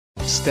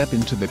Step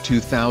into the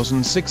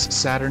 2006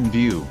 Saturn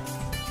VUE.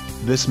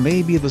 This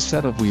may be the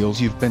set of wheels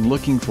you've been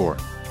looking for.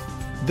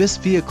 This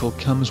vehicle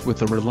comes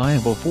with a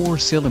reliable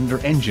 4-cylinder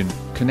engine,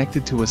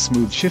 connected to a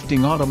smooth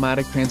shifting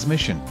automatic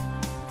transmission.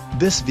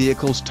 This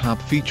vehicle's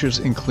top features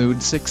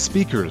include 6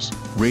 speakers,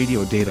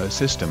 radio data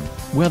system,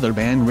 weather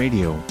band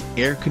radio,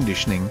 air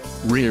conditioning,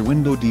 rear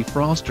window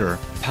defroster,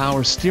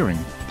 power steering,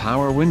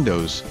 power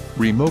windows,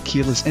 remote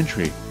keyless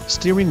entry,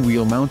 steering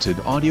wheel mounted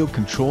audio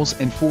controls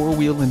and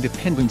 4-wheel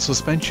independent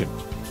suspension.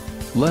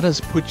 Let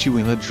us put you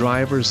in the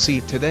driver's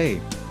seat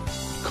today.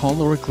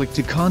 Call or click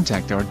to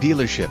contact our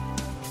dealership.